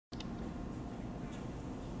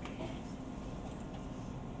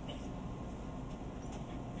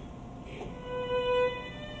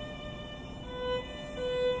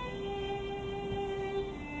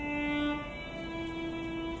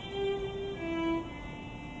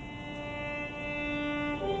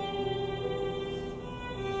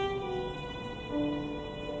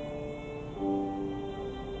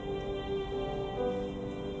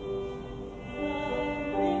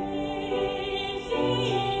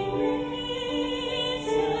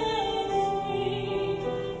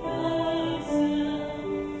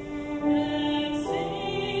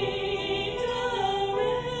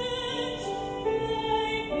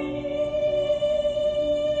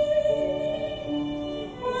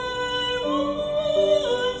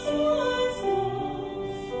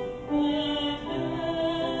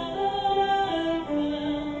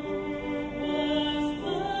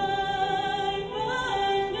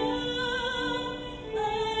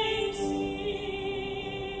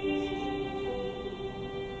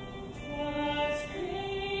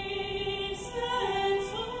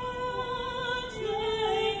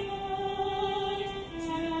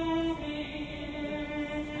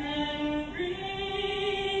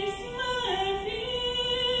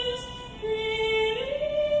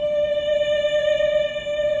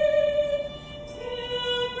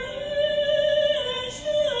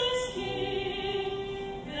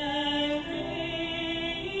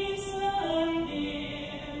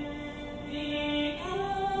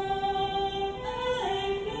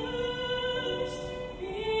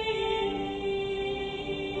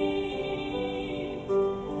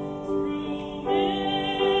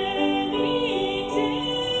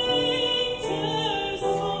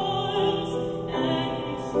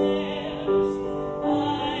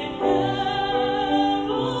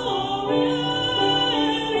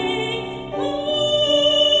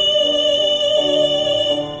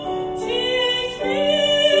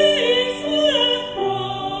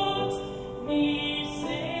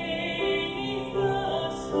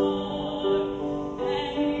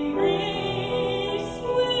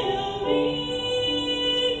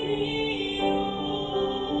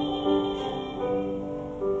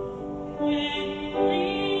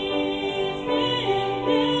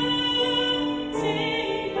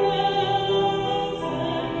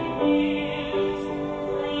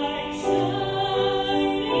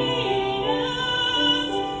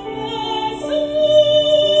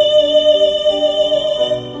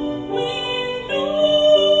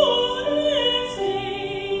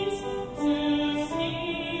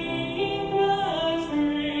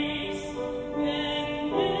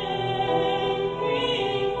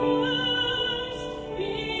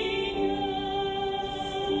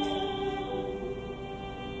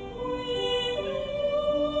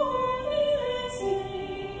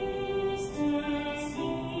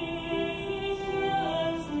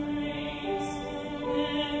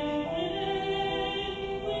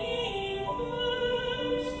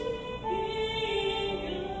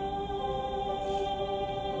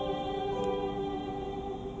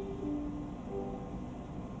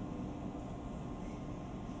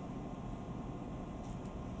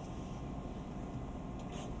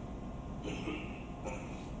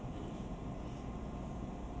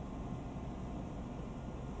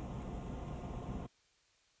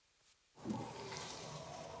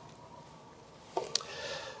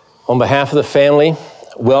On behalf of the family,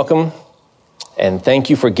 welcome and thank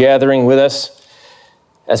you for gathering with us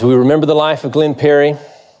as we remember the life of Glenn Perry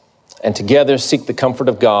and together seek the comfort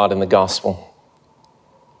of God in the gospel.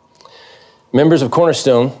 Members of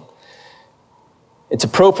Cornerstone, it's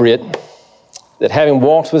appropriate that having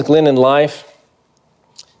walked with Glenn in life,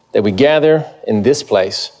 that we gather in this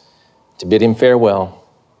place to bid him farewell.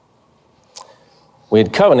 We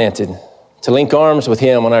had covenanted to link arms with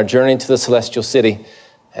him on our journey to the celestial city,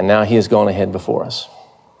 and now he has gone ahead before us.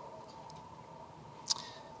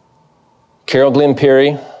 Carroll Glenn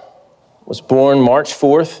Perry was born March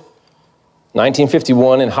 4th,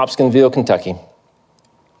 1951 in Hopkinsville, Kentucky,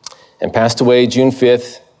 and passed away June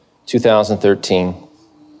 5th, 2013.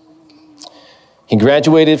 He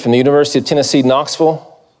graduated from the University of Tennessee,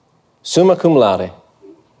 Knoxville, Summa Cum Laude.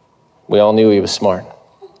 We all knew he was smart.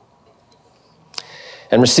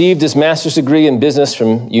 And received his master's degree in business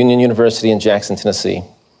from Union University in Jackson, Tennessee.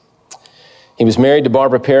 He was married to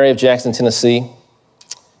Barbara Perry of Jackson, Tennessee.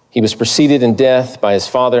 He was preceded in death by his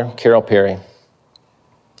father, Carroll Perry.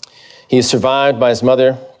 He is survived by his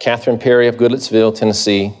mother, Kathryn Perry of Goodlettsville,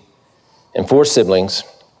 Tennessee, and 4 siblings,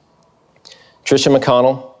 Trisha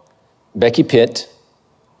McConnell, Becky Pitt,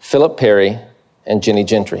 Philip Perry, and Jenny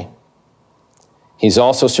Gentry. He's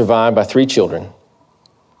also survived by 3 children,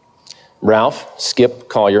 Ralph Skip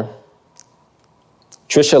Collier,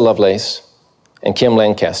 Trisha Lovelace, and Kim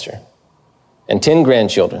Lancaster, and 10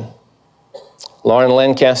 grandchildren, Lauren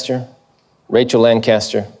Lancaster, Rachel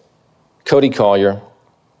Lancaster, Cody Collier,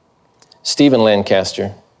 Stephen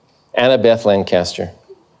Lancaster, Beth Lancaster,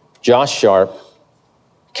 Josh Sharp,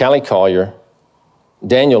 Callie Collier,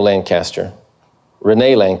 Daniel Lancaster,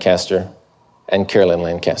 Rene Lancaster, and Carolyn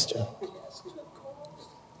Lancaster.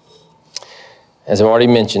 As I've already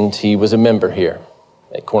mentioned, he was a member here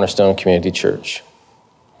at Cornerstone Community Church.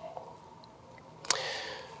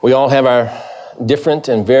 We all have our different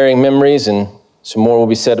and varying memories, and some more will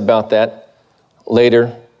be said about that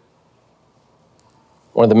later.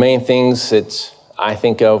 One of the main things that I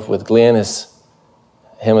think of with Glenn is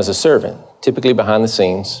him as a servant, typically behind the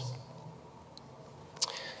scenes.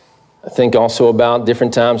 I think also about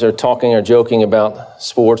different times they're talking or joking about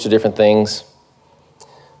sports or different things,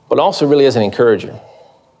 but also really as an encourager.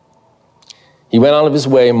 He went out of his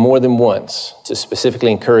way more than once to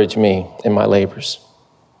specifically encourage me in my labors.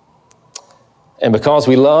 And because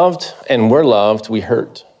we loved and were loved, we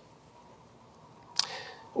hurt.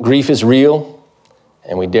 Grief is real,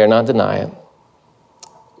 and we dare not deny it.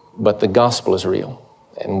 But the gospel is real,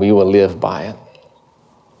 and we will live by it.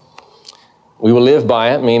 We will live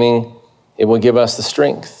by it, meaning it will give us the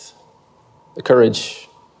strength, the courage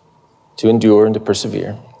to endure and to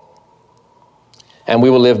persevere. And we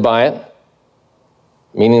will live by it,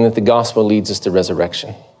 meaning that the gospel leads us to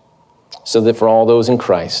resurrection, so that for all those in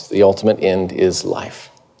Christ, the ultimate end is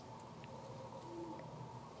life.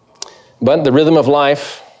 But the rhythm of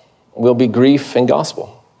life will be grief and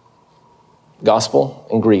gospel. Gospel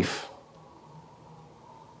and grief.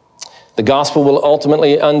 The gospel will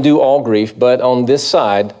ultimately undo all grief, but on this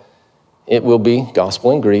side, it will be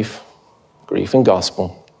gospel and grief, grief and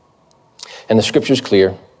gospel. And the scripture is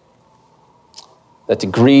clear that to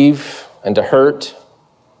grieve and to hurt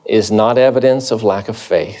is not evidence of lack of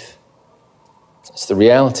faith. It's the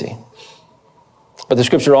reality. But the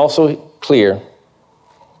scripture also clear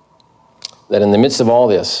that in the midst of all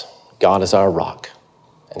this, God is our rock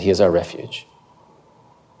and he is our refuge.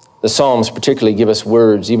 The Psalms particularly give us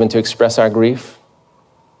words even to express our grief,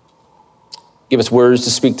 give us words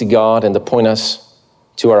to speak to God and to point us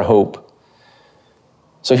to our hope.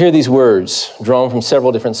 So hear these words drawn from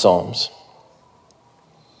several different Psalms.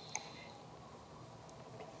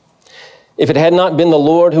 If it had not been the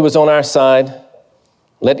Lord who was on our side,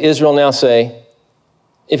 let Israel now say,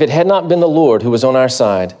 if it had not been the Lord who was on our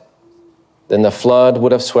side, then the flood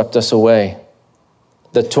would have swept us away.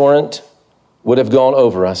 The torrent would have gone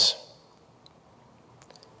over us.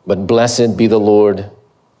 But blessed be the Lord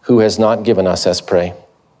who has not given us as prey.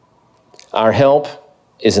 Our help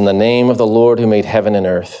is in the name of the Lord who made heaven and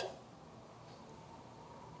earth.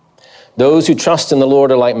 Those who trust in the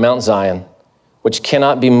Lord are like Mount Zion, which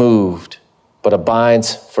cannot be moved, but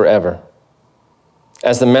abides forever.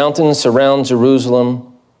 As the mountains surround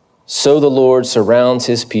Jerusalem, so the Lord surrounds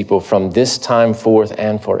his people from this time forth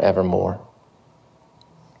and forevermore.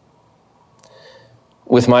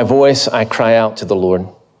 With my voice, I cry out to the Lord.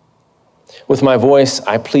 With my voice,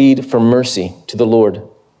 I plead for mercy to the Lord.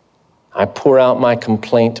 I pour out my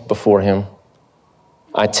complaint before him.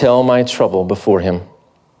 I tell my trouble before him.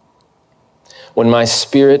 When my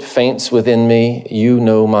spirit faints within me, you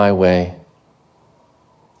know my way.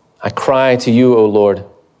 I cry to you, O Lord.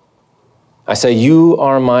 I say, you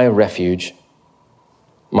are my refuge,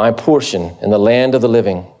 my portion in the land of the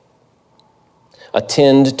living.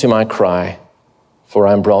 Attend to my cry, for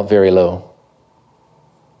I am brought very low.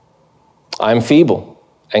 I am feeble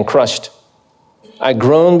and crushed. I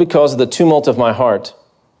groan because of the tumult of my heart.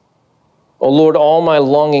 O Lord, all my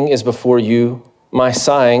longing is before you. My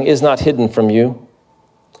sighing is not hidden from you.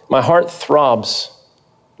 My heart throbs.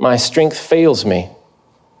 My strength fails me.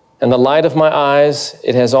 And the light of my eyes,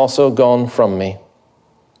 it has also gone from me.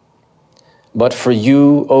 But for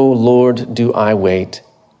you, O Lord, do I wait.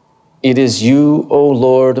 It is you, O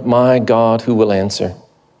Lord, my God, who will answer.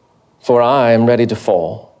 For I am ready to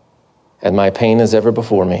fall, and my pain is ever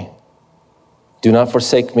before me. Do not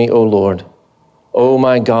forsake me, O Lord. O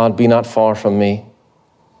my God, be not far from me.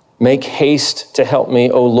 Make haste to help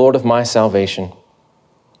me, O Lord of my salvation.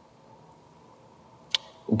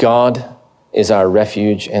 God is our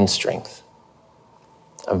refuge and strength,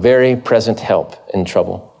 a very present help in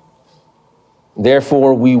trouble.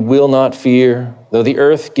 Therefore we will not fear, though the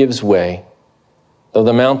earth gives way, though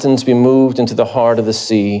the mountains be moved into the heart of the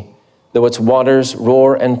sea, though its waters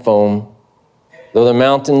roar and foam, though the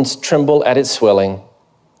mountains tremble at its swelling.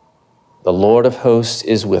 The Lord of hosts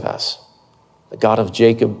is with us. The God of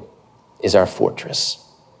Jacob is our fortress.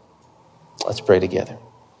 Let's pray together.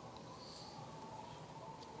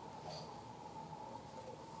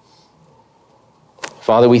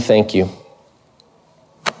 Father, we thank you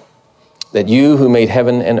that you who made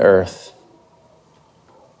heaven and earth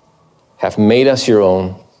have made us your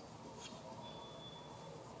own,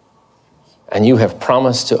 and you have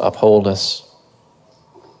promised to uphold us.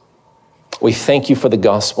 We thank you for the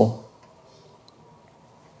gospel.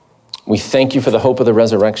 We thank you for the hope of the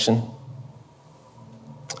resurrection.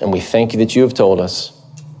 And we thank you that you have told us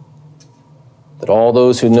that all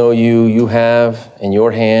those who know you, you have in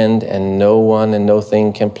your hand, and no one and no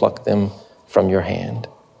thing can pluck them from your hand.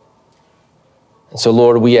 And so,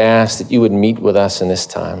 Lord, we ask that you would meet with us in this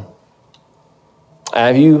time.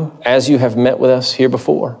 As you have met with us here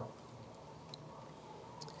before.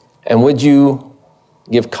 And would you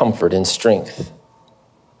give comfort and strength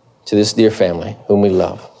to this dear family whom we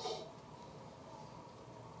love.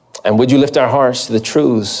 And would you lift our hearts to the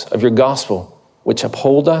truths of your gospel, which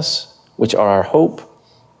uphold us, which are our hope,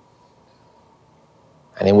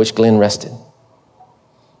 and in which Glenn rested.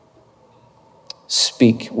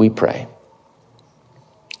 Speak, we pray.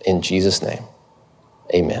 In Jesus' name,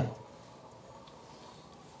 amen.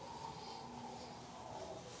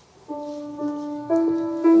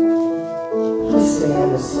 Please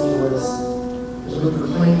stand and sing with us as we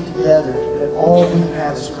proclaim together that all we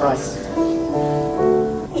have is Christ.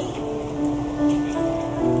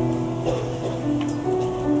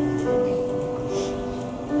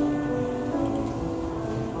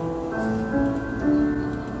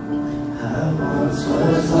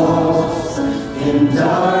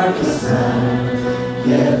 Darkest night,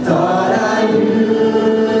 yet thought I knew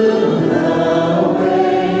the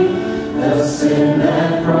way, the sin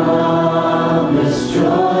that promised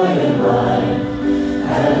joy and life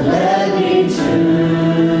had led me to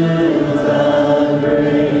the grave.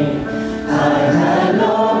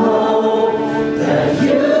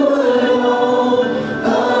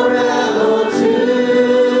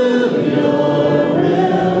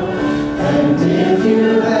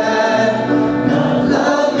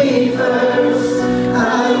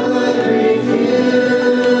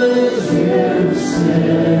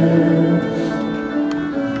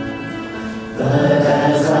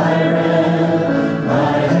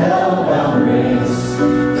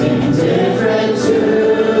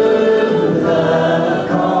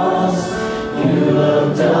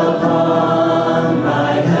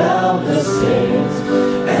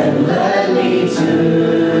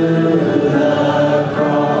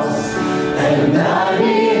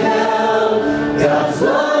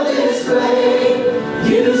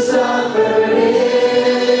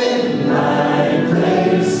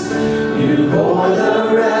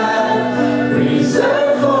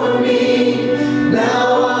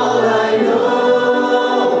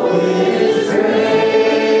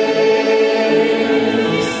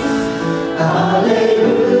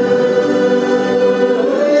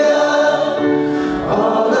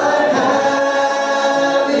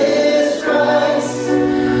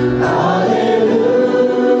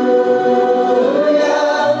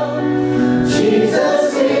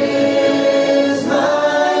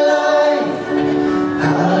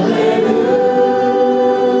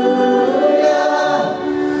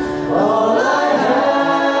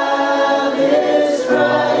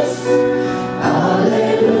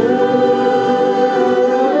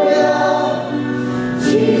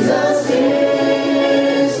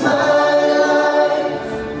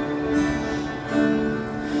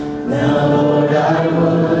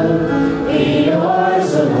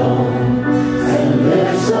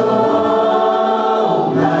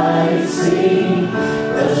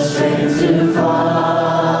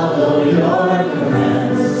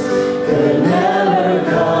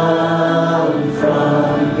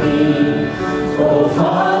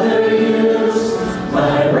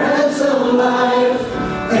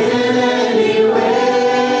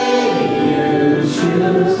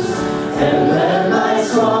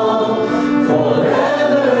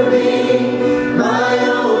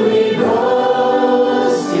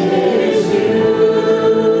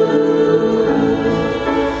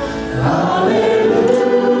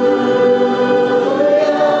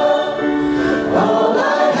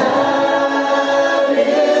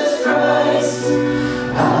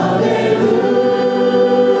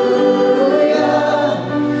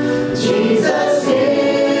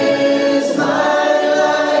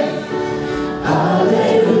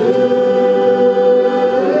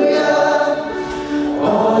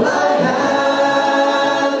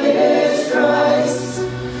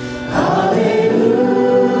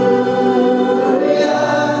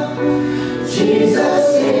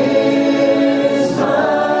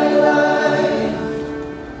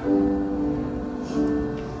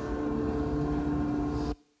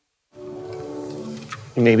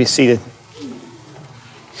 You may be seated.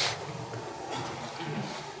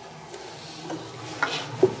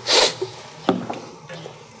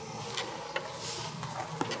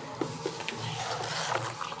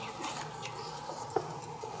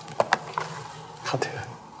 I'll do it.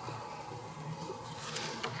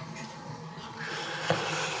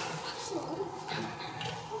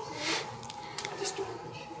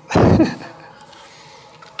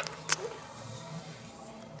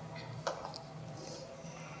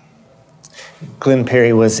 Glenn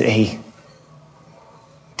Perry was a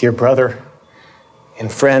dear brother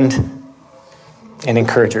and friend and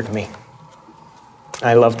encourager to me.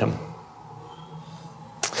 I loved him.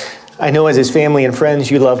 I know as his family and friends,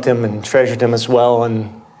 you loved him and treasured him as well.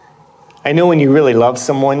 And I know when you really love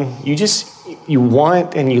someone, you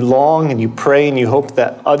want and you long and you pray and you hope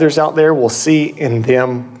that others out there will see in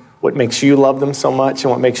them what makes you love them so much and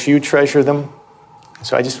what makes you treasure them.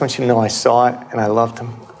 So I just want you to know I saw it and I loved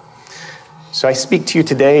him. So I speak to you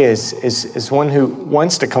today as one who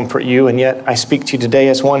wants to comfort you, and yet I speak to you today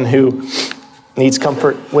as one who needs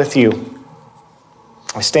comfort with you.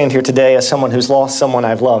 I stand here today as someone who's lost someone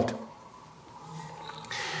I've loved.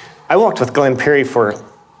 I walked with Glenn Perry for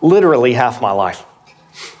literally half my life.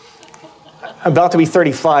 About to be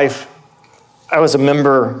 35, I was a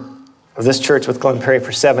member of this church with Glenn Perry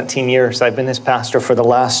for 17 years. I've been his pastor for the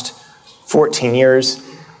last 14 years.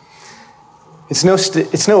 It's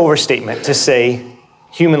no overstatement to say,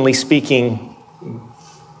 humanly speaking,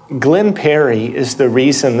 Glenn Perry is the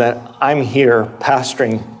reason that I'm here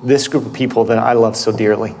pastoring this group of people that I love so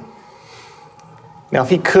dearly. Now, if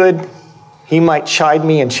he could, he might chide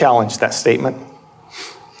me and challenge that statement,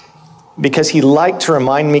 because he liked to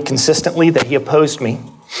remind me consistently that he opposed me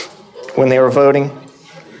when they were voting.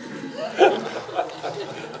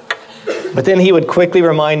 But then he would quickly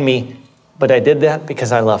remind me, but I did that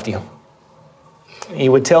because I loved you. He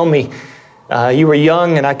would tell me, you were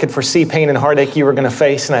young and I could foresee pain and heartache you were going to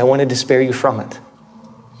face, and I wanted to spare you from it.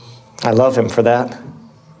 I love him for that.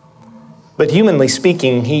 But humanly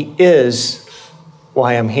speaking, he is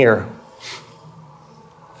why I'm here.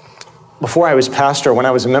 Before I was pastor, when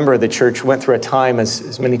I was a member of the church, went through a time,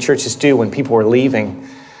 as many churches do, when people were leaving.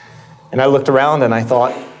 And I looked around and I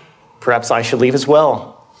thought, perhaps I should leave as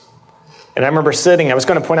well. And I remember sitting, I was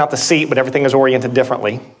going to point out the seat, but everything was oriented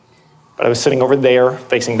differently. But I was sitting over there,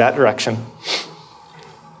 facing that direction.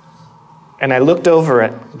 And I looked over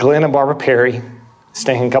at Glenn and Barbara Perry,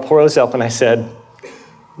 standing a couple rows up, and I said,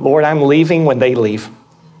 Lord, I'm leaving when they leave.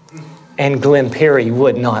 And Glenn Perry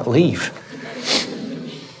would not leave.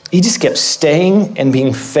 He just kept staying and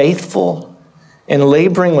being faithful and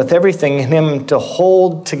laboring with everything in him to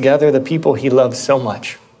hold together the people he loved so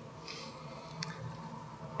much.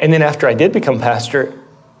 And then after I did become pastor,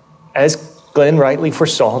 as Glenn rightly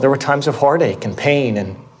foresaw, there were times of heartache and pain,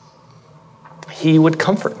 and he would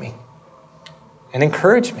comfort me and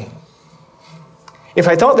encourage me. If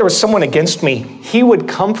I thought there was someone against me, he would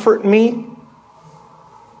comfort me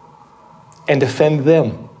and defend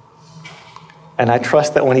them. And I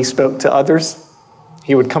trust that when he spoke to others,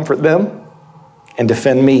 he would comfort them and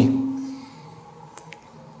defend me.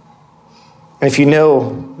 And if you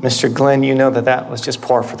know Mr. Glenn, you know that that was just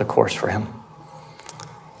par for the course for him.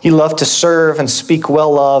 He loved to serve and speak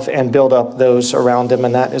well of and build up those around him,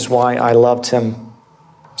 and that is why I loved him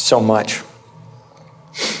so much.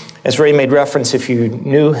 As Ray made reference, if you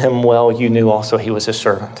knew him well, you knew also he was a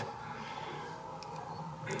servant.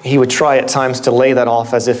 He would try at times to lay that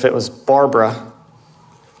off as if it was Barbara.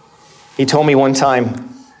 He told me one time,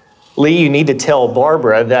 Lee, you need to tell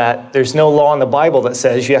Barbara that there's no law in the Bible that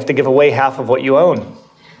says you have to give away half of what you own.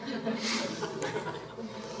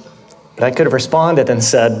 But I could have responded and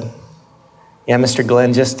said, yeah, Mr.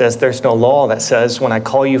 Glenn, just as there's no law that says when I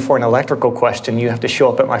call you for an electrical question, you have to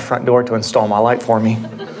show up at my front door to install my light for me.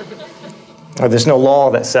 Or there's no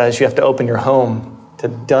law that says you have to open your home to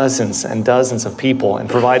dozens and dozens of people and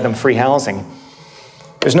provide them free housing.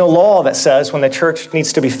 There's no law that says when the church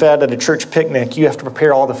needs to be fed at a church picnic, you have to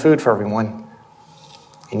prepare all the food for everyone.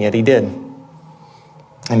 And yet he did.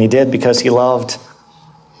 And he did because he loved,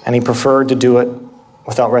 and he preferred to do it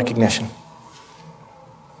without recognition.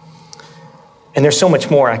 And there's so much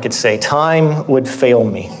more I could say. Time would fail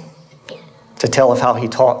me to tell of how he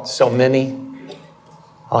taught so many,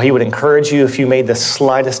 how he would encourage you if you made the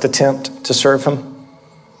slightest attempt to serve him,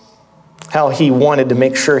 how he wanted to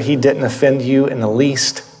make sure he didn't offend you in the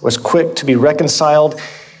least, was quick to be reconciled.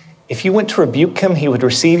 If you went to rebuke him, he would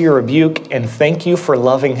receive your rebuke and thank you for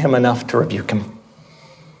loving him enough to rebuke him.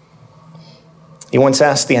 He once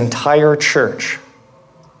asked the entire church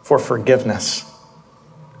for forgiveness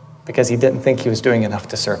because he didn't think he was doing enough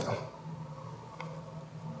to serve them.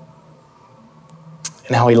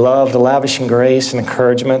 and how he loved, lavishing grace and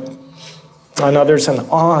encouragement on others, and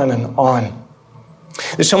on and on.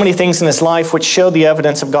 There's so many things in his life which show the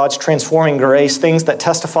evidence of God's transforming grace, things that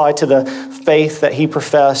testify to the faith that he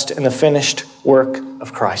professed in the finished work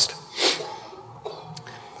of Christ.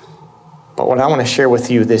 But what I want to share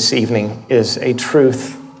with you this evening is a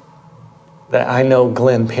truth that I know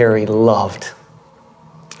Glenn Perry loved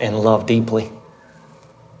and loved deeply.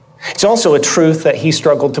 It's also a truth that he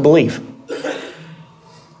struggled to believe,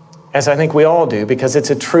 as I think we all do, because it's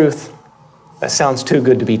a truth that sounds too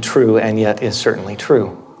good to be true and yet is certainly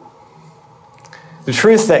true. The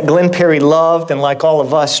truth that Glenn Perry loved, and like all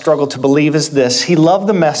of us struggle to believe, is this. He loved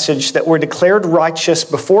the message that we're declared righteous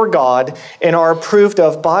before God and are approved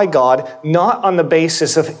of by God, not on the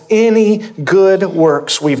basis of any good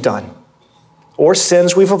works we've done or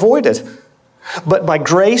sins we've avoided, but by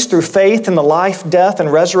grace through faith in the life, death,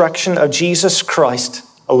 and resurrection of Jesus Christ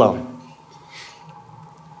alone.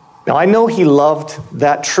 Now, I know he loved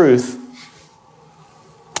that truth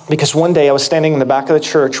because one day I was standing in the back of the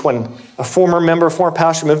church when a former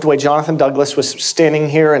pastor moved away. Jonathan Douglas was standing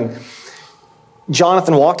here, and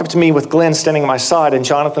Jonathan walked up to me with Glenn standing at my side, and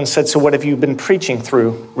Jonathan said, "So what have you been preaching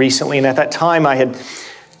through recently?" And at that time I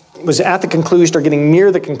was at the conclusion, or getting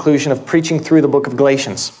near the conclusion, of preaching through the book of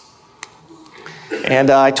Galatians.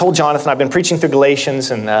 And I told Jonathan I've been preaching through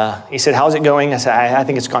Galatians, and he said, "How's it going?" I said, I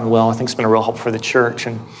think it's gone well. I think it's been a real help for the church."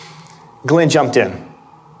 And Glenn jumped in,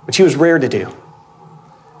 which he was rare to do.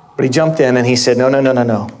 But he jumped in and he said,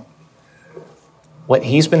 No. What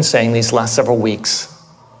he's been saying these last several weeks,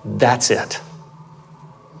 that's it.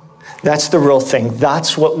 That's the real thing.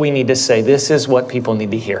 That's what we need to say. This is what people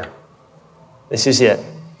need to hear. This is it.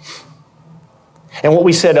 And what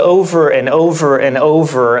we said over and over and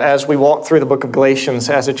over as we walk through the book of Galatians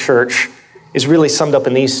as a church is really summed up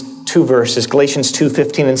in these two verses, Galatians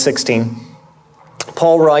 2:15 and 16.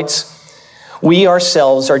 Paul writes, "We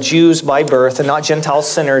ourselves are Jews by birth and not Gentile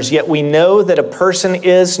sinners, yet we know that a person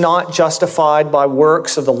is not justified by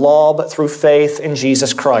works of the law, but through faith in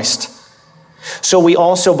Jesus Christ. So we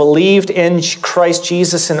also believed in Christ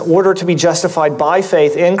Jesus in order to be justified by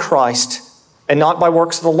faith in Christ and not by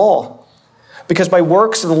works of the law. Because by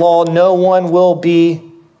works of the law, no one will be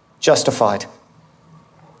justified."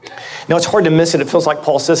 Now, it's hard to miss it. It feels like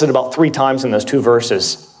Paul says it about 3 times in those 2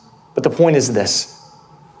 verses. But the point is this.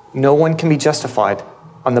 No one can be justified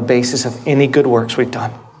on the basis of any good works we've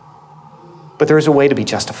done. But there is a way to be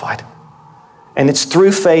justified. And it's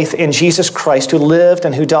through faith in Jesus Christ, who lived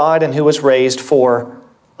and who died and who was raised for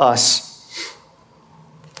us.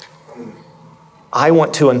 I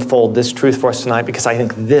want to unfold this truth for us tonight because I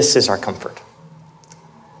think this is our comfort.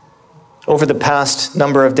 Over the past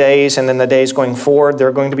number of days and in the days going forward, there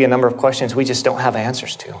are going to be a number of questions we just don't have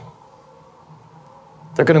answers to.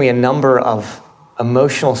 There are going to be a number of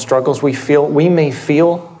emotional struggles we feel. We may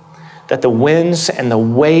feel that the winds and the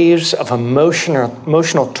waves of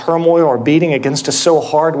emotional turmoil are beating against us so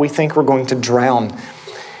hard we think we're going to drown.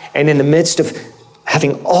 And in the midst of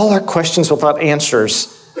having all our questions without answers,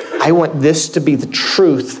 I want this to be the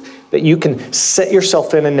truth that you can set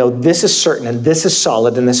yourself in and know this is certain and this is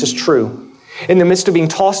solid and this is true. In the midst of being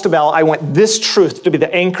tossed about, I want this truth to be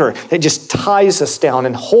the anchor that just ties us down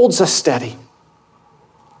and holds us steady.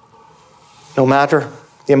 No matter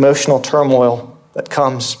the emotional turmoil that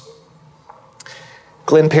comes.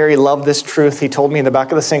 Glenn Perry loved this truth. He told me in the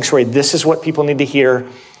back of the sanctuary, this is what people need to hear.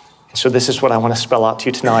 So this is what I want to spell out to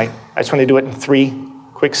you tonight. I just want to do it in 3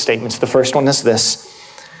 quick statements. The first one is this.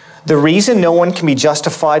 The reason no one can be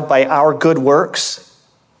justified by our good works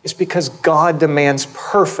is because God demands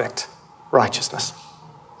perfect righteousness.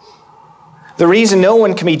 The reason no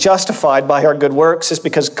one can be justified by our good works is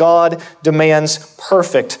because God demands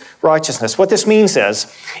perfect righteousness. What this means is,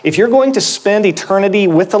 if you're going to spend eternity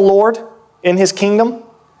with the Lord in his kingdom,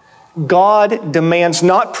 God demands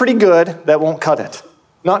not pretty good, that won't cut it.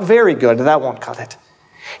 Not very good, that won't cut it.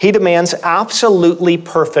 He demands absolutely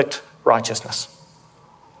perfect righteousness.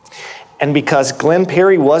 And because Glenn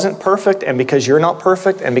Perry wasn't perfect, and because you're not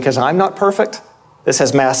perfect, and because I'm not perfect, this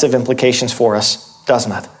has massive implications for us,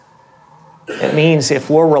 doesn't it? It means if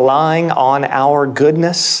we're relying on our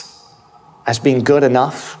goodness as being good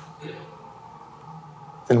enough,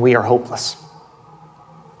 then we are hopeless.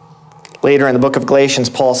 Later in the book of Galatians,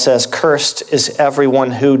 Paul says, "Cursed is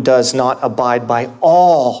everyone who does not abide by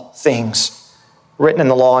all things written in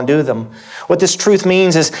the law and do them." What this truth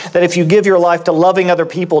means is that if you give your life to loving other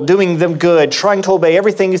people, doing them good, trying to obey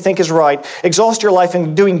everything you think is right, exhaust your life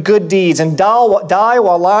in doing good deeds, and die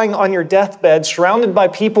while lying on your deathbed, surrounded by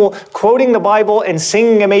people quoting the Bible and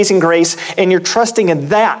singing Amazing Grace, and you're trusting in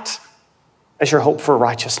that as your hope for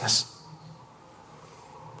righteousness,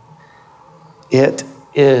 it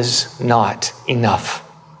is not enough.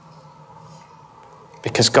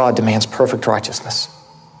 Because God demands perfect righteousness.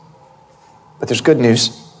 But there's good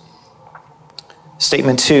news.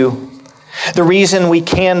 Statement 2. The reason we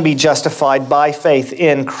can be justified by faith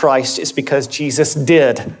in Christ is because Jesus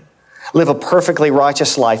did live a perfectly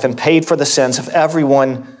righteous life and paid for the sins of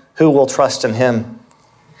everyone who will trust in him.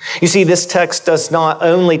 You see, this text does not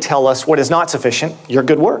only tell us what is not sufficient, your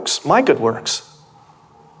good works, my good works.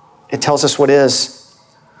 It tells us what is.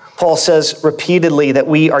 Paul says repeatedly that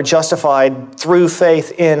we are justified through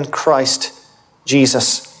faith in Christ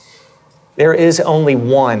Jesus. There is only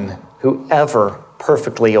one who ever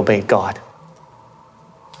perfectly obeyed God.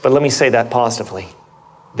 But let me say that positively.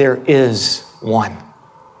 There is one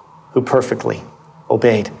who perfectly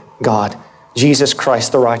obeyed God, Jesus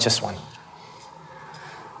Christ, the righteous one.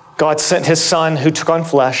 God sent his Son who took on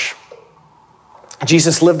flesh.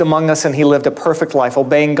 Jesus lived among us and he lived a perfect life,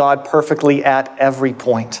 obeying God perfectly at every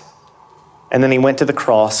point. And then he went to the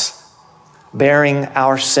cross, bearing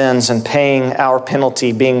our sins and paying our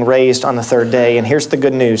penalty, being raised on the third day. And here's the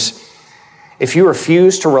good news. If you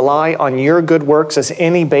refuse to rely on your good works as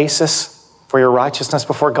any basis for your righteousness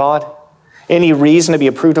before God, any reason to be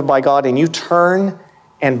approved of by God, and you turn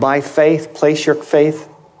and by faith place your faith,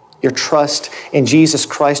 your trust in Jesus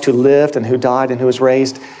Christ who lived and who died and who was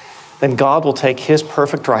raised, then God will take his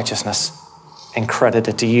perfect righteousness and credit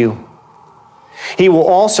it to you. He will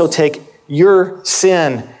also take your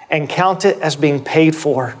sin and count it as being paid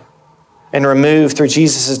for and removed through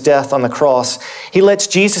Jesus' death on the cross. He lets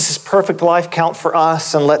Jesus' perfect life count for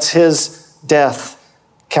us and lets his death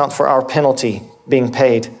count for our penalty being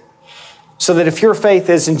paid. So that if your faith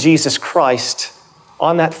is in Jesus Christ,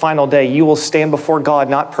 on that final day, you will stand before God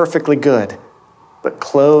not perfectly good, but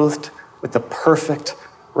clothed with the perfect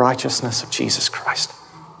righteousness of Jesus Christ.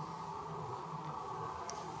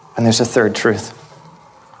 And there's a third truth.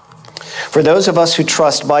 For those of us who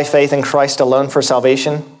trust by faith in Christ alone for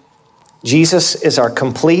salvation, Jesus is our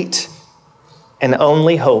complete and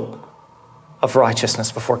only hope of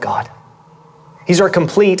righteousness before God. He's our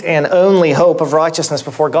complete and only hope of righteousness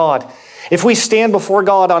before God. If we stand before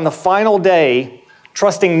God on the final day,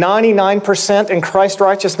 trusting 99% in Christ's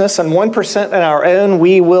righteousness and 1% in our own,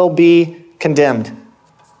 we will be condemned.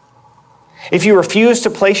 If you refuse to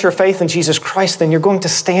place your faith in Jesus Christ, then you're going to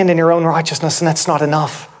stand in your own righteousness, and that's not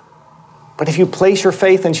enough. But if you place your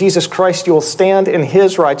faith in Jesus Christ, you will stand in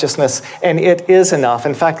his righteousness, and it is enough.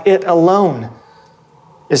 In fact, it alone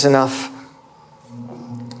is enough.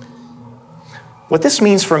 What this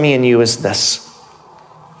means for me and you is this.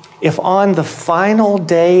 If on the final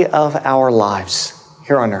day of our lives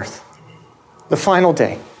here on earth, the final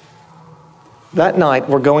day, that night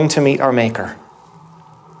we're going to meet our Maker.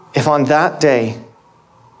 If on that day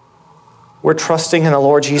we're trusting in the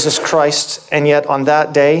Lord Jesus Christ, and yet on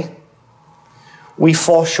that day we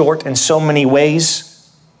fall short in so many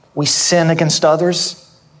ways, we sin against others,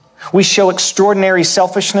 we show extraordinary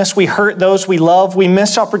selfishness, we hurt those we love, we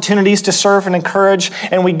miss opportunities to serve and encourage,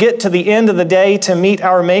 and we get to the end of the day to meet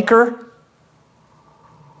our Maker,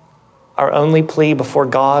 our only plea before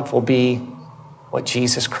God will be what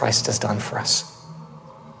Jesus Christ has done for us.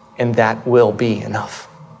 And that will be enough.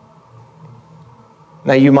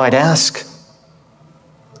 Now you might ask,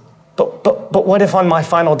 but what if on my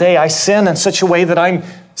final day I sin in such a way that I'm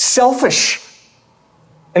selfish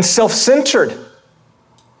and self-centered?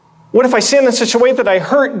 What if I sin in such a way that I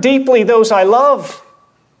hurt deeply those I love?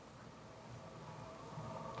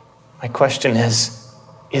 My question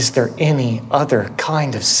is there any other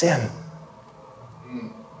kind of sin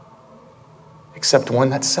except one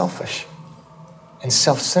that's selfish and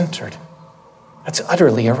self-centered? That's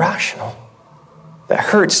utterly irrational. That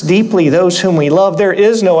hurts deeply those whom we love. There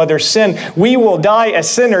is no other sin. We will die as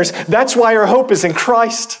sinners. That's why our hope is in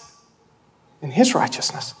Christ, in his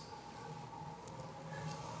righteousness.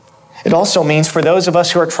 It also means for those of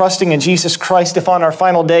us who are trusting in Jesus Christ, if on our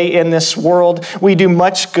final day in this world we do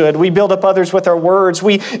much good, we build up others with our words,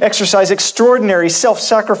 we exercise extraordinary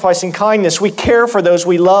self-sacrificing kindness, we care for those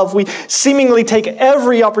we love, we seemingly take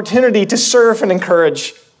every opportunity to serve and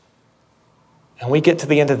encourage, and we get to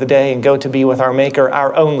the end of the day and go to be with our Maker,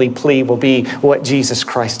 our only plea will be what Jesus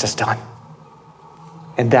Christ has done.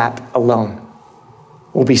 And that alone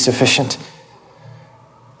will be sufficient.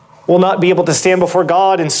 We'll not be able to stand before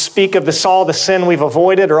God and speak of all the sin we've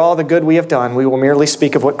avoided or all the good we have done. We will merely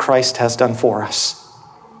speak of what Christ has done for us,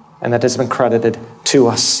 and that has been credited to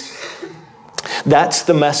us. That's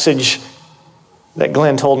the message that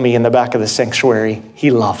Glenn told me in the back of the sanctuary he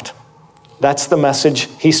loved. That's the message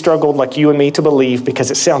he struggled like you and me to believe because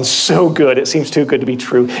it sounds so good. It seems too good to be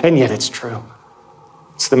true, and yet it's true.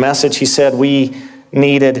 It's the message he said we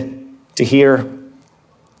needed to hear.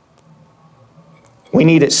 We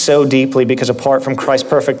need it so deeply because apart from Christ's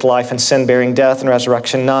perfect life and sin-bearing death and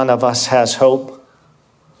resurrection, none of us has hope.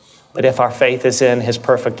 But if our faith is in his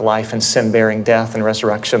perfect life and sin-bearing death and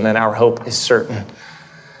resurrection, then our hope is certain.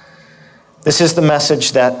 This is the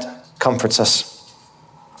message that comforts us.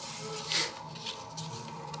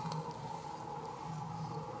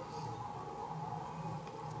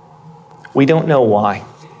 We don't know why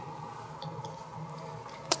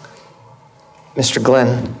Mr.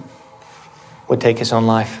 Glenn would take his own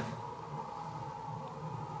life.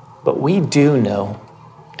 But we do know,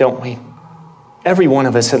 don't we? Every one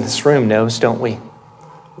of us in this room knows, don't we,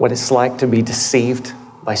 what it's like to be deceived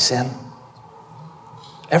by sin.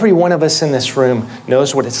 Every one of us in this room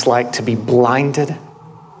knows what it's like to be blinded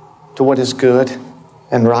to what is good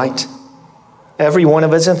and right. Every one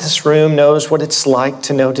of us in this room knows what it's like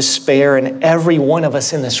to know despair, and every one of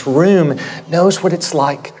us in this room knows what it's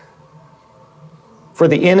like for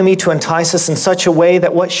the enemy to entice us in such a way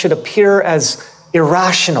that what should appear as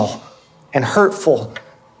irrational and hurtful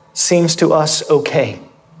seems to us okay.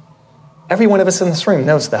 Every one of us in this room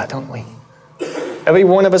knows that, don't we? Every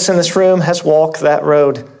one of us in this room has walked that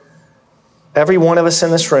road. Every one of us in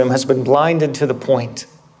this room has been blinded to the point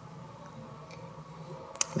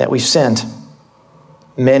that we've sinned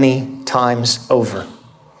many times over.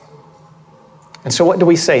 And so what do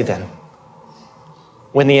we say then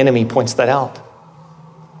when the enemy points that out?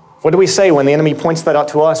 What do we say when the enemy points that out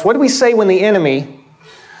to us? What do we say when the enemy,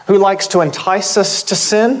 who likes to entice us to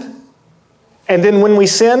sin, and then when we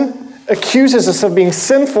sin, accuses us of being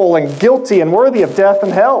sinful and guilty and worthy of death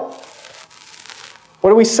and hell?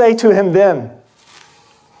 What do we say to him then?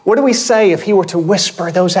 What do we say if he were to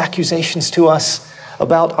whisper those accusations to us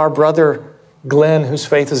about our brother Glenn, whose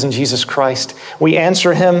faith is in Jesus Christ? We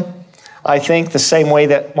answer him, I think, the same way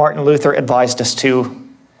that Martin Luther advised us to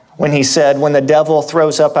when he said, when the devil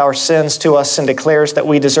throws up our sins to us and declares that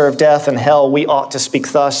we deserve death and hell, we ought to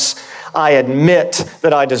speak thus, I admit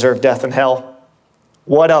that I deserve death and hell.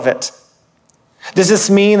 What of it? Does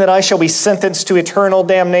this mean that I shall be sentenced to eternal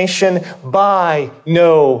damnation? By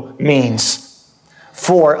no means.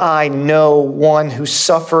 For I know one who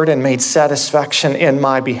suffered and made satisfaction in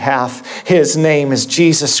my behalf. His name is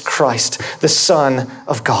Jesus Christ, the Son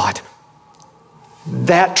of God.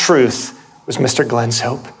 That truth was Mr. Glenn's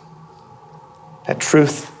hope. That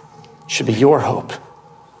truth should be your hope.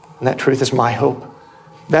 And that truth is my hope.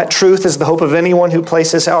 That truth is the hope of anyone who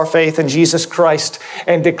places our faith in Jesus Christ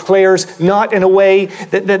and declares, not in a way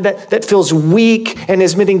that feels weak and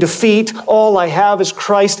is admitting defeat, all I have is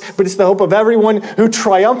Christ, but it's the hope of everyone who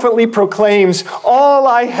triumphantly proclaims, all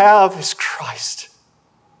I have is Christ.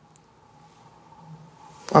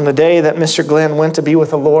 On the day that Mr. Glenn went to be with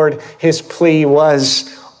the Lord, his plea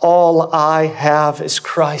was, all I have is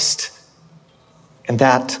Christ. And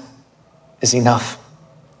that is enough.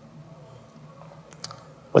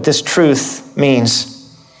 What this truth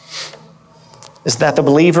means is that the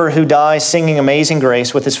believer who dies singing Amazing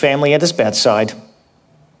Grace with his family at his bedside,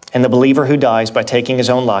 and the believer who dies by taking his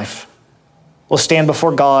own life, will stand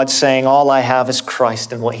before God saying, all I have is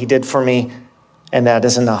Christ and what he did for me, and that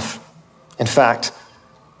is enough. In fact,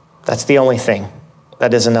 that's the only thing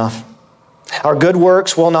that is enough. Our good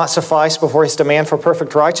works will not suffice before his demand for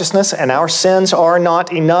perfect righteousness, and our sins are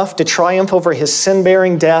not enough to triumph over his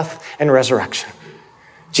sin-bearing death and resurrection.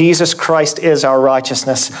 Jesus Christ is our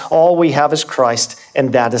righteousness. All we have is Christ,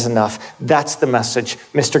 and that is enough. That's the message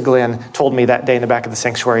Mr. Glenn told me that day in the back of the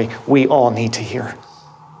sanctuary we all need to hear.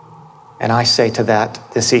 And I say to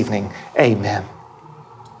that this evening, amen.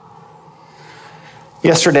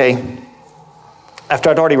 Yesterday, after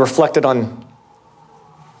I'd already reflected on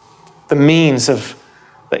the means of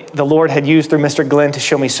the Lord had used through Mr. Glenn to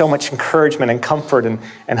show me so much encouragement and comfort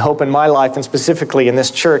and hope in my life, and specifically in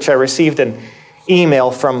this church, I received an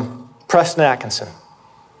email from Preston Atkinson,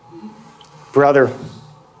 brother,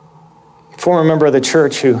 former member of the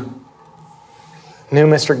church who knew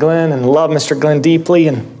Mr. Glenn and loved Mr. Glenn deeply.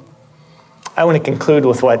 And I want to conclude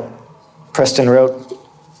with what Preston wrote.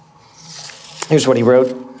 Here's what he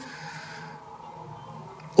wrote.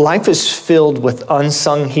 Life is filled with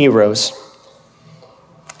unsung heroes,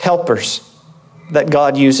 helpers that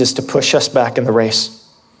God uses to push us back in the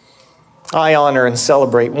race. I honor and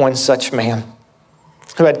celebrate one such man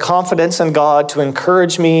who had confidence in God to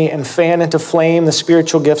encourage me and fan into flame the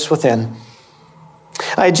spiritual gifts within.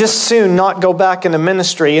 I'd just soon not go back into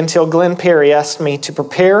ministry until Glenn Perry asked me to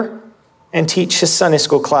prepare and teach his Sunday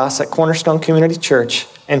school class at Cornerstone Community Church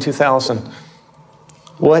in 2000.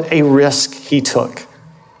 What a risk he took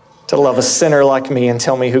to love a sinner like me and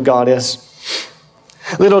tell me who God is.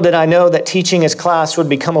 Little did I know that teaching his class would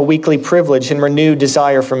become a weekly privilege and renewed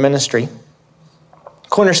desire for ministry.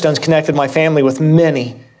 Cornerstone's connected my family with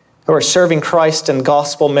many who are serving Christ and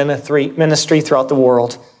gospel ministry throughout the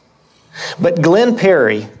world. But Glenn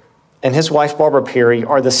Perry and his wife Barbara Perry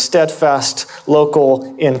are the steadfast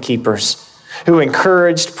local innkeepers who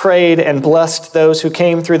encouraged, prayed, and blessed those who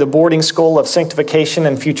came through the boarding school of sanctification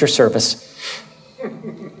and future service.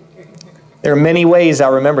 There are many ways I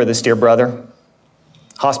remember this dear brother,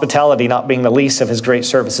 hospitality not being the least of his great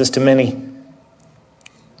services to many.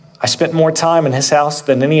 I spent more time in his house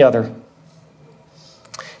than any other.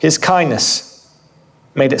 His kindness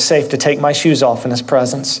made it safe to take my shoes off in his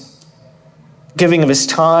presence. Giving of his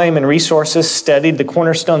time and resources steadied the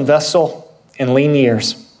Cornerstone vessel in lean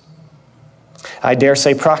years. I dare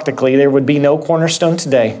say practically there would be no Cornerstone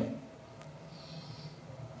today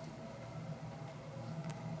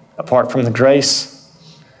apart from the grace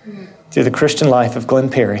through the Christian life of Glenn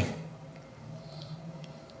Perry.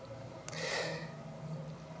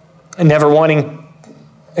 And never wanting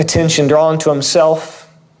attention drawn to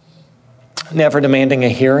himself, never demanding a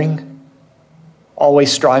hearing,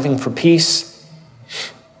 always striving for peace.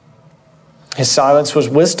 His silence was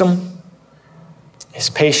wisdom, his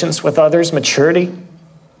patience with others, maturity,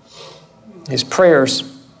 his prayers,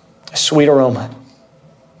 a sweet aroma.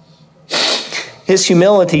 His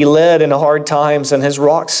humility led into hard times, and his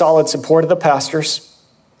rock-solid support of the pastors.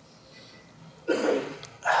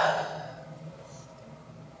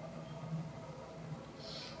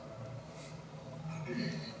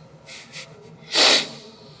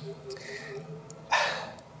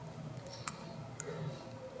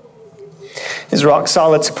 His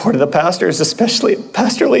rock-solid support of the pastors, especially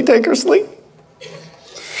Pastor Lee Tankersley,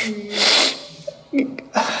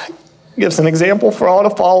 gives an example for all to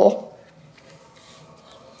follow.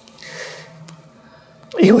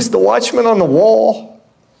 He was the watchman on the wall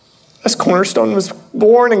as Cornerstone was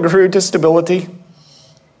born and grew to stability.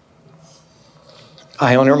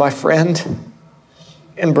 I honor my friend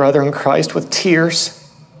and brother in Christ with tears.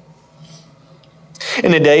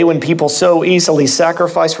 In a day when people so easily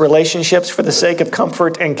sacrifice relationships for the sake of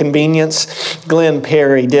comfort and convenience, Glenn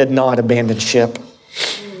Perry did not abandon ship.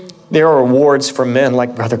 There are rewards for men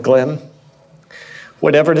like Brother Glenn.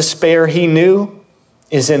 Whatever despair he knew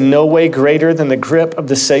is in no way greater than the grip of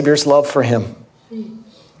the Savior's love for him.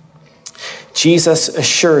 Jesus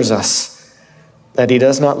assures us that he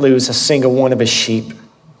does not lose a single one of his sheep.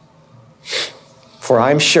 For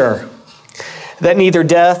I'm sure that neither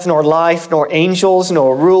death, nor life, nor angels,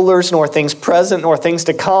 nor rulers, nor things present, nor things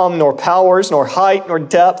to come, nor powers, nor height, nor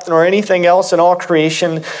depth, nor anything else in all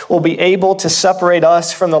creation will be able to separate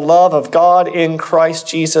us from the love of God in Christ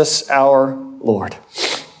Jesus our Lord.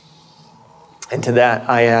 And to that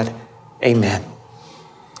I add, amen.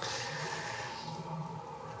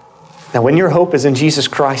 Now, when your hope is in Jesus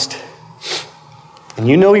Christ, and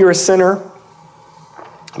you know you're a sinner,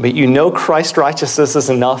 but you know Christ's righteousness is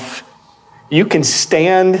enough, you can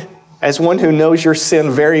stand as one who knows your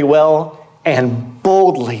sin very well and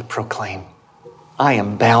boldly proclaim, I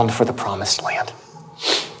am bound for the promised land.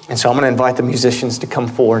 And so I'm going to invite the musicians to come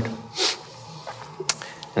forward.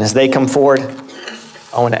 And as they come forward,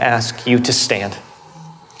 I want to ask you to stand.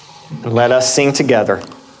 And let us sing together,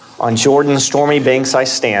 On Jordan's Stormy Banks I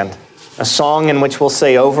Stand, a song in which we'll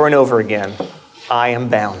say over and over again, I am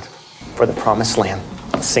bound for the promised land.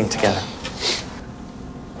 Let's sing together.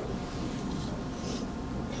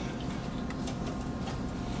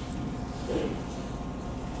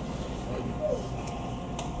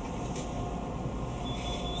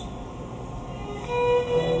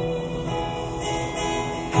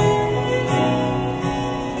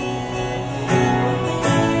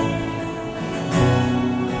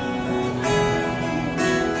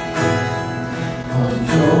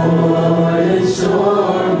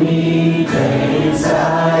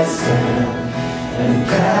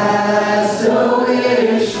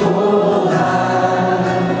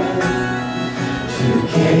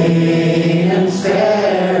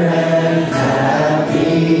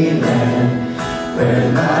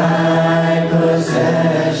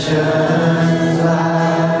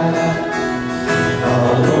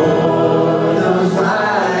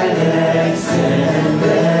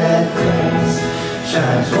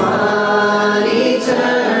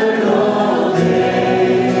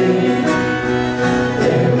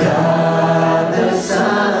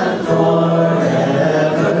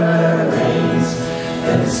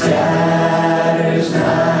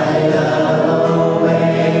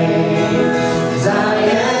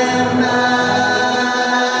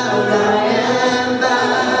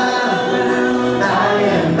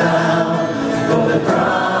 For the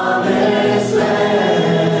promised land.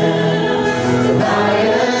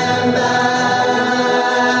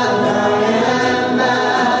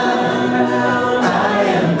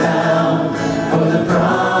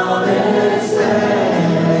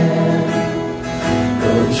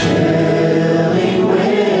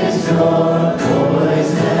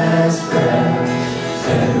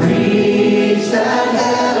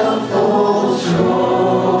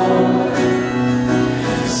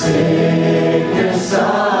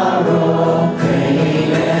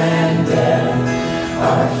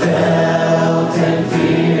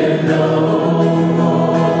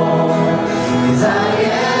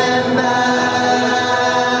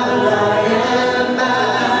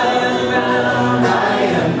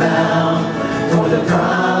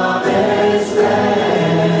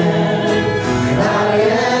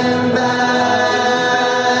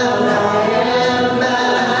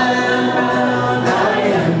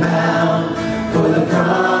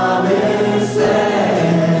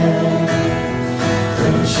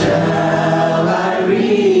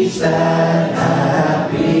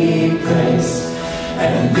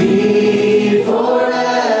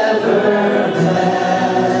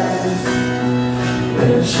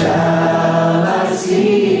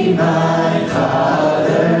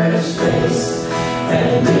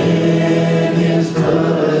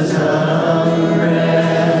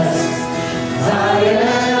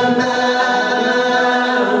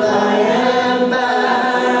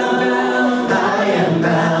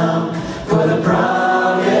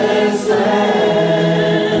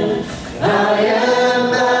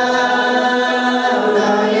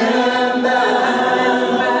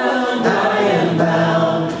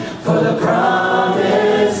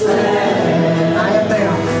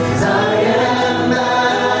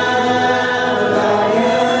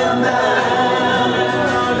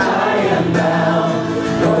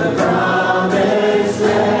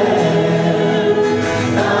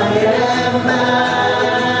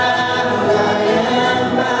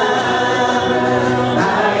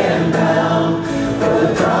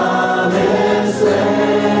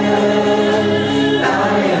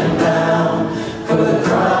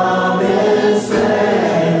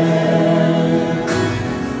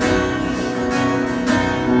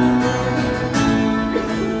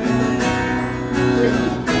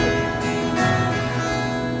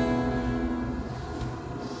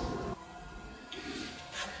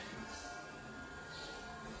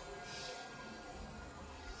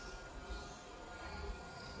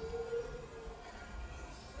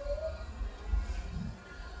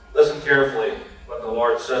 Listen carefully what the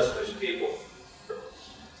Lord says to his people.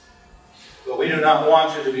 But we do not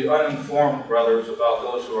want you to be uninformed, brothers, about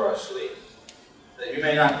those who are asleep, that you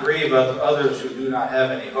may not grieve others who do not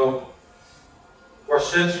have any hope. For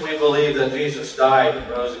since we believe that Jesus died and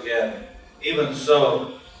rose again, even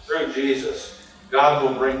so, through Jesus, God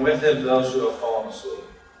will bring with him those who have fallen asleep.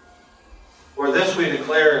 For this we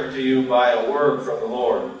declare to you by a word from the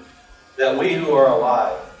Lord, that we who are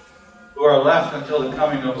alive, who are left until the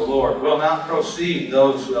coming of the Lord, will not precede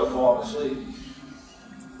those who have fallen asleep.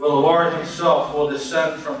 For the Lord himself will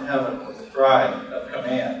descend from heaven with a cry of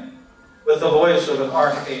command, with the voice of an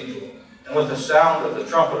archangel, and with the sound of the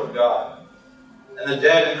trumpet of God. And the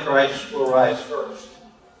dead in Christ will rise first.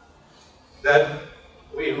 Then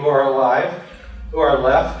we who are alive, who are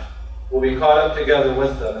left, will be caught up together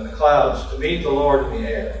with them in the clouds to meet the Lord in the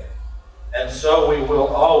air. And so we will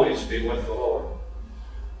always be with the Lord.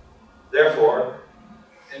 Therefore,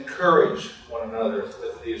 encourage one another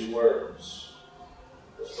with these words.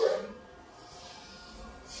 Let's pray.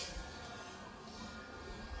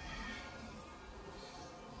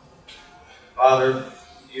 Father,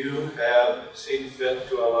 you have seen fit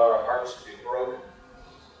to allow our hearts to be broken.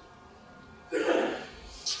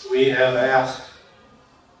 We have asked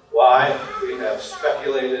why, we have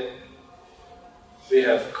speculated, we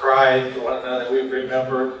have cried to one another, we've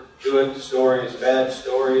remembered good stories, bad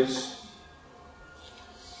stories.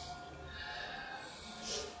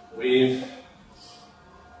 We've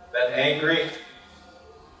been angry.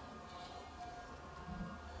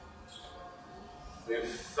 We've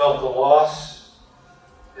felt the loss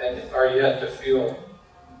and are yet to feel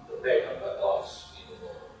the pain of that loss even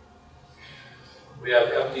more. We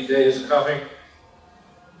have empty days coming,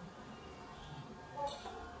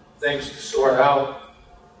 things to sort out.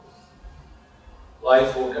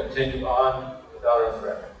 Life will continue on without our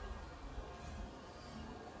friend.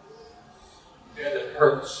 And it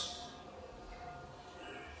hurts.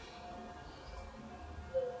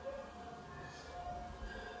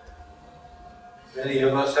 Many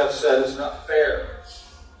of us have said it's not fair.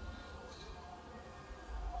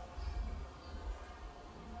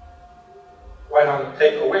 Why not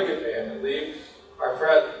take a wicked man and leave our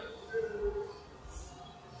friend?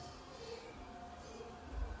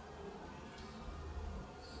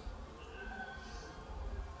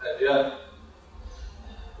 And yet,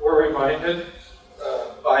 we're reminded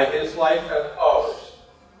by his life and ours,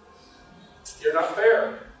 you're not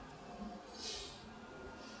fair.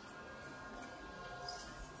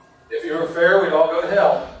 If you were fair, we'd all go to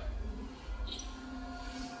hell.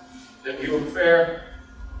 If you were fair,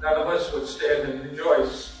 none of us would stand and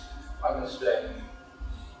rejoice on this day,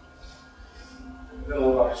 in the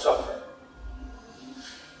middle of our suffering.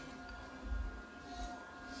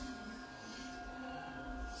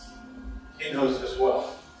 He knows this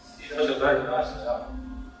well. He knows it better than us now.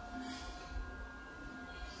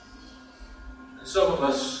 And some of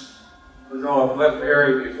us who know of Glenn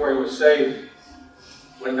Perry before he was saved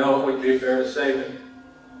would know it would be fair to save him,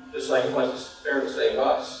 just like it wasn't fair to save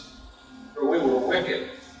us. For we were wicked.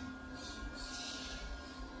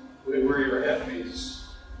 We were your enemies.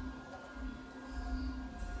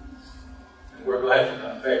 And we're glad you're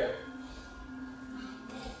not fair.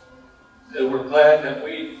 And we're glad that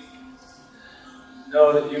we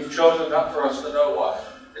know that you've chosen not for us to know why.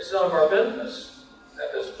 It's none of our business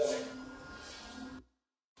at this point.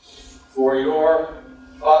 For your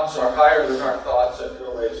thoughts are higher than our thoughts, and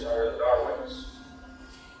your ways are higher than our ways.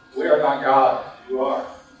 We are not God. You are.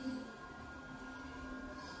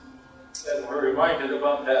 and we're reminded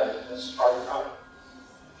about that in this hard time.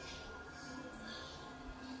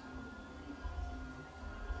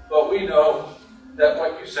 But we know that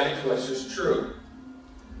what you say to us is true.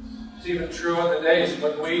 It's even true on the days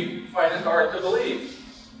when we find it hard to believe.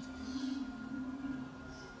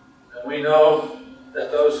 And we know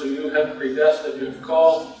that those who you have predestined, you have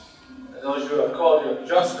called, and those you have called, you have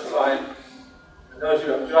justified, and those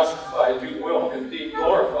you have justified, you will indeed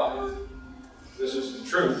glorify. This is the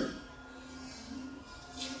truth.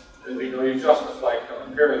 And we know you justified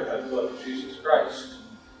Carroll Perry by the blood of Jesus Christ.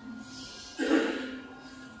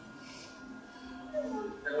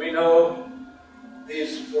 And we know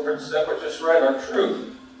these words that were just read are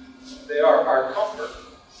true. They are our comfort.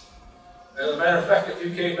 As a matter of fact, if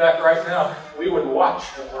you came back right now, we would watch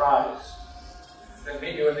him rise and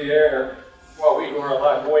meet you in the air while we were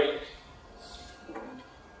alive wait.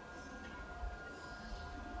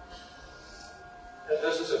 And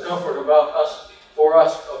this is a comfort about us, for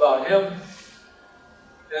us, about him. And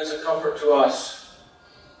it's a comfort to us.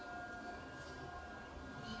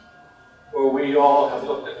 For we all have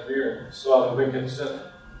looked in the mirror and saw the wicked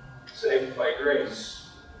sinner saved by grace.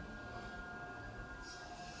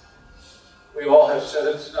 We all have said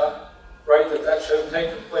it's not right that that should have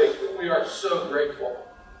taken place, but we are so grateful.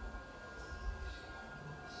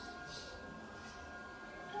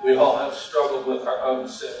 We all have struggled with our own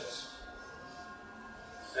sins.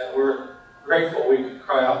 And we're grateful we can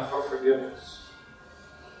cry out for forgiveness.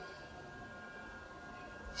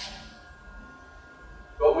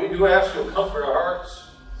 But we do ask you to comfort our hearts.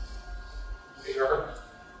 We hurt.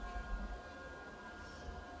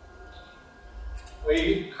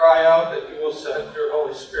 We cry out that you will send your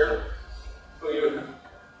Holy Spirit, who you have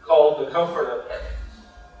called the Comforter,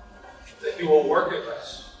 that you will work in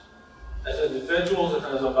us as individuals and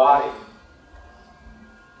as a body.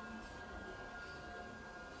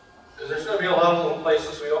 Because there's going to be a lot of little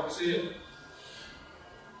places we don't see it.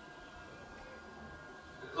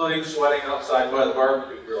 Including sweating outside by the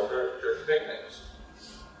barbecue grill during church picnics.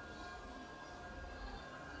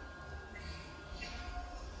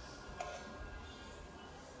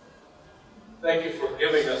 Thank you for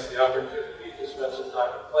giving us the opportunity to spend some time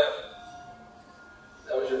in planning.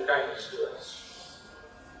 That was your kindness to us.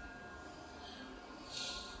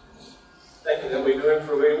 Thank you that we knew him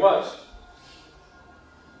for who he was.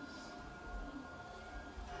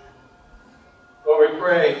 Lord, we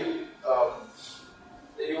pray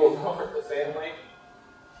that you will comfort the family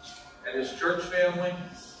and his church family,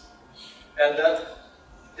 and that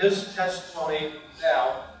his testimony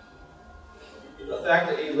now, the fact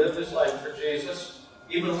that he lived his life for Jesus,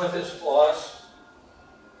 even with his flaws,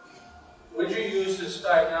 would you use this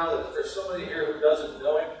time now that if there's somebody here who doesn't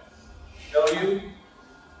know him, know you,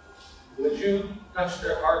 would you touch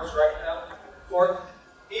their hearts right now? For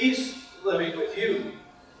he's living with you.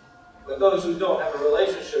 But those who don't have a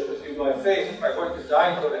relationship with you by faith are going to die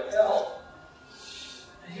and go to hell.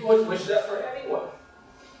 And he wouldn't wish that for anyone.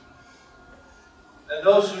 And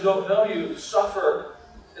those who don't know you suffer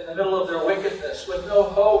in the middle of their wickedness with no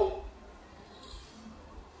hope.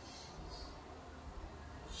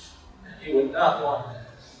 And he would not want that.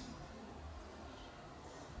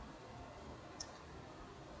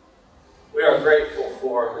 We are grateful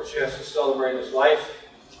for the chance to celebrate his life,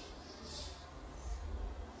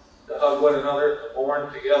 to hug one another, to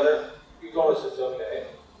mourn together. You told us it's okay.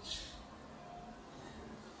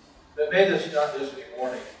 But may this not just be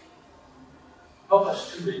mourning. Help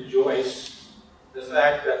us to rejoice the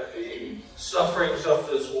fact that the sufferings of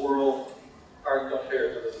this world aren't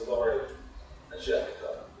compared to the glory that's yet to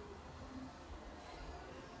come.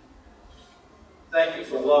 Thank you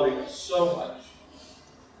for loving us so much.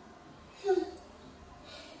 In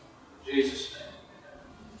Jesus'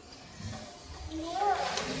 name.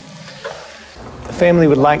 The family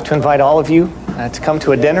would like to invite all of you to come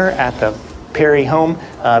to a dinner at the Perry home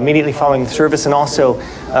immediately following the service, and also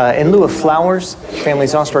in lieu of flowers,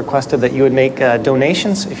 families also requested that you would make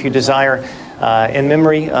donations if you desire in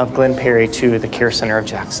memory of Glenn Perry to the Care Center of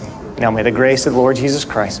Jackson. Now may the grace of the Lord Jesus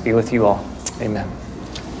Christ be with you all. Amen.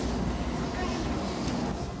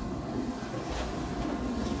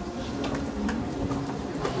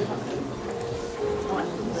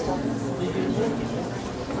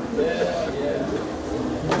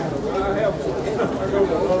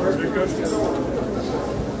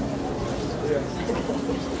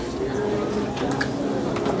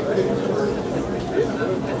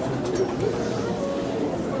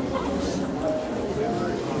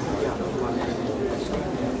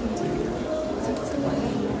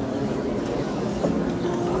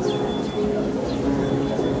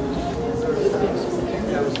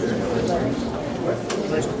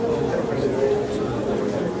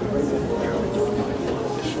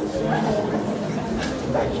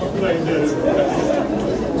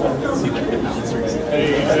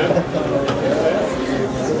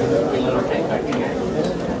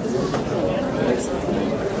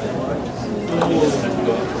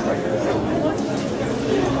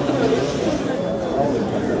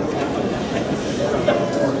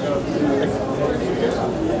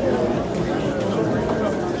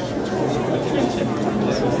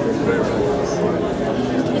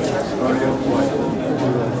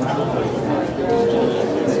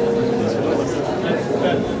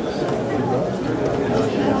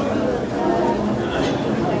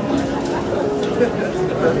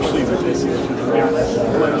 Yeah.